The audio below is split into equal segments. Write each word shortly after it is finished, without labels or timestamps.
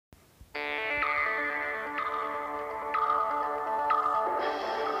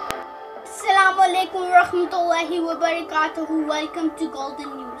अस्सलामुअलैकुम रहमतुल्लाहि व बरकातहू। Welcome to golden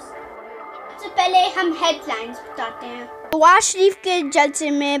news. सबसे पहले हम हेडलाइंस बताते हैं। नवाज शरीफ के जलसे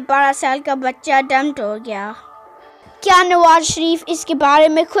में 12 साल का बच्चा दम तोड़ गया। क्या नवाज शरीफ इसके बारे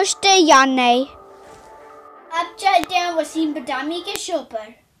में खुश थे या नहीं? अब चलते हैं वसीम बदामी के शो पर।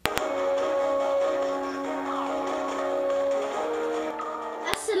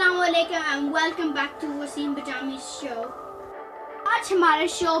 अस्सलामुअलैकुम and welcome back to Wasim Badami show. आज हमारे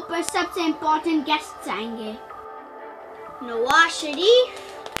शो पर सबसे इम्पोर्टेंट गेस्ट्स आएंगे। नवाज शरीफ,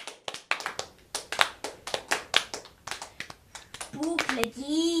 भूख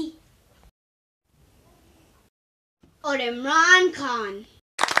लगी, और इमरान खान।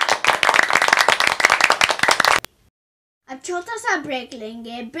 अब छोटा सा ब्रेक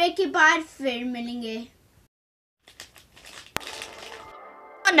लेंगे, ब्रेक के बाद फिर मिलेंगे।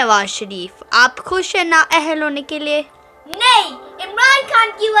 नवाज शरीफ, आप खुश हैं ना अहल होने के लिए? नहीं, इमरान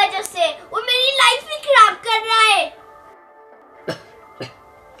खान की वजह से वो मेरी लाइफ ही खराब कर रहा है।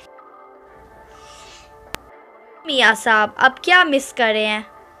 मियाँ साहब, आप क्या मिस कर रहे हैं?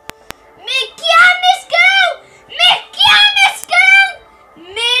 मैं क्या मिस करूं?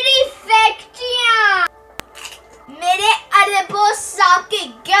 मेरी फैक्ट्रियां, मेरे अरबों साहब के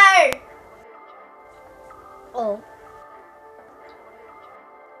घर। ओ,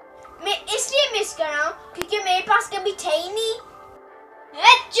 मैं इसलिए मिस कर रहा हूँ क्योंकि मेरे पास कभी थे ही नहीं।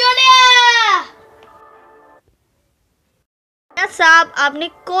 मियाँ साहब, आपने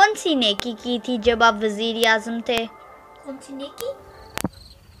कौन सी नेकी की थी जब आप वजीर आजम थे? कौन सी नेकी?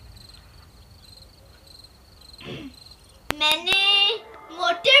 मैंने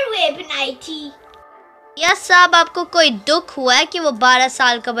मोटरवे बनाई थी। मियाँ साहब, आपको कोई दुख हुआ है कि वो 12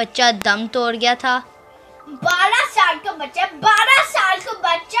 साल का बच्चा दम तोड़ गया था? 12 साल का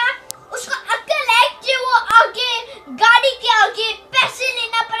बच्चा, उसको अक्ल है कि वो आगे गाड़ी के आगे पैसे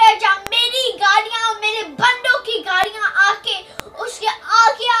लेना पड़ेगा। मेरी गाड़ियां और मेरे बंदों की गाड़ियां आके उसके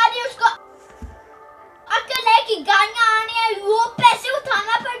आगे आ रही, उसको अक्ल है कि गाड़ियां आने हैं, वो पैसे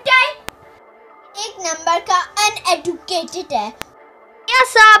उठाना पड़ता है। एक नंबर का अनएडुकेटेड है। मियाँ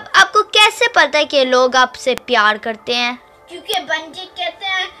साहब, आपको कैसे पता है कि लोग आपसे प्यार करते हैं? क्योंकि बंजी कहते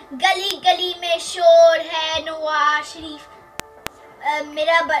हैं गली गली में शोर है नवाज शरीफ।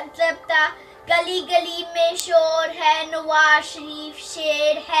 मेरा मतलब था गली गली में शोर है, नवाज शरीफ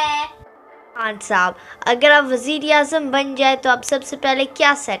शेर है। खान साहब, अगर आप वजीर आजम बन जाए तो आप सबसे पहले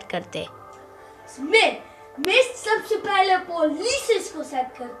क्या सेट करते? मैं सबसे पहले पुलिस को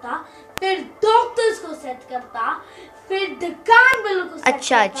सेट करता, फिर डॉक्टर्स को सेट करता, फिर दुकान वालों को सेट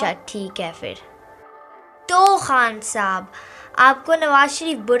करता। अच्छा, ठीक है फिर। तो खान साहब, आपको नवाज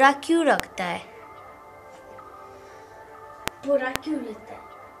शरीफ बुरा क्यों लगता है? बुरा क्यों लगता है?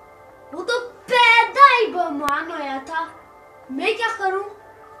 वो तो पैदा ही बेईमान होया था। मैं क्या करूं?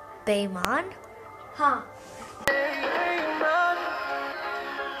 बेईमान? हाँ,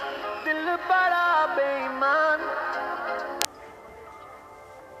 दिल बड़ा बेईमान।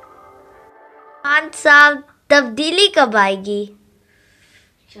 खान साहब, तब्दीली कब आएगी?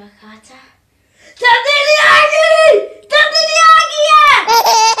 क्या कहा था? तब्दीली आ गई है।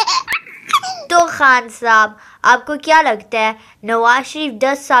 तो खान साहब, आपको क्या लगता है नवाज शरीफ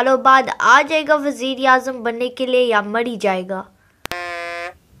 10 सालों बाद आ जाएगा वजीर आजम बनने के लिए या मर ही जाएगा?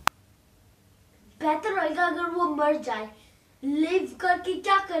 बेहतर होगा अगर वो मर जाए। लिव करके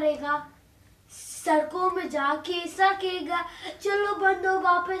क्या करेगा? सड़कों में जाके ऐसा कहेगा, चलो बंदो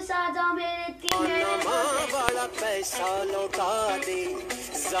वापस आ जाओ, मेरे 3 महीने बड़ा पैसा लौटा दे।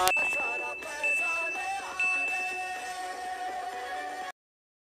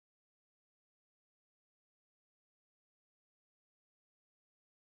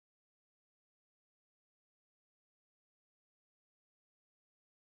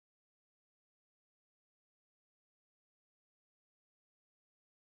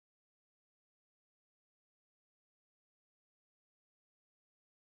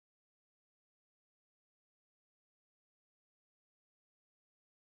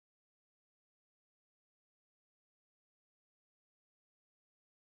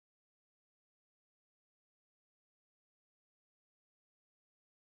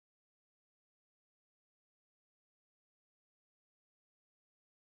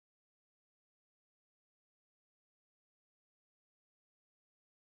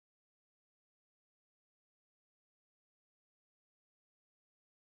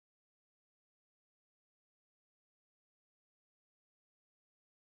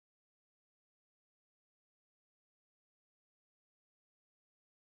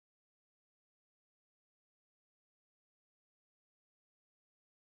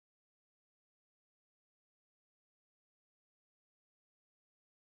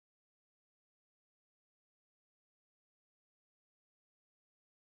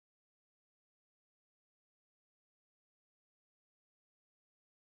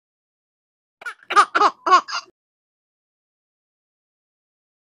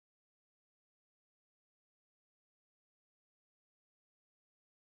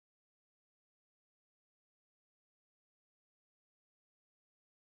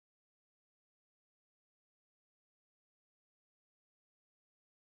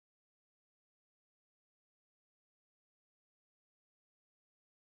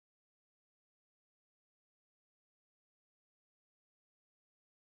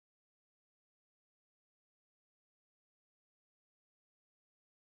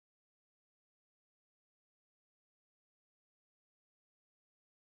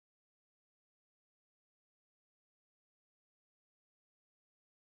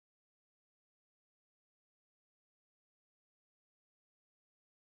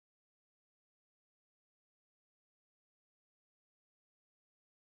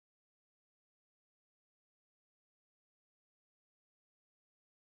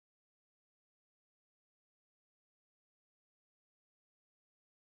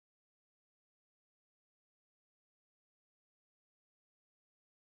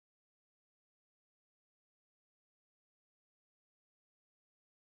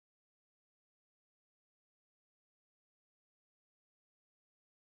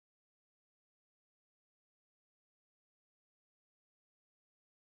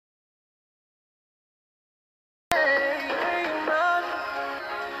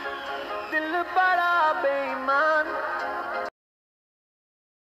 बड़ा बेईमान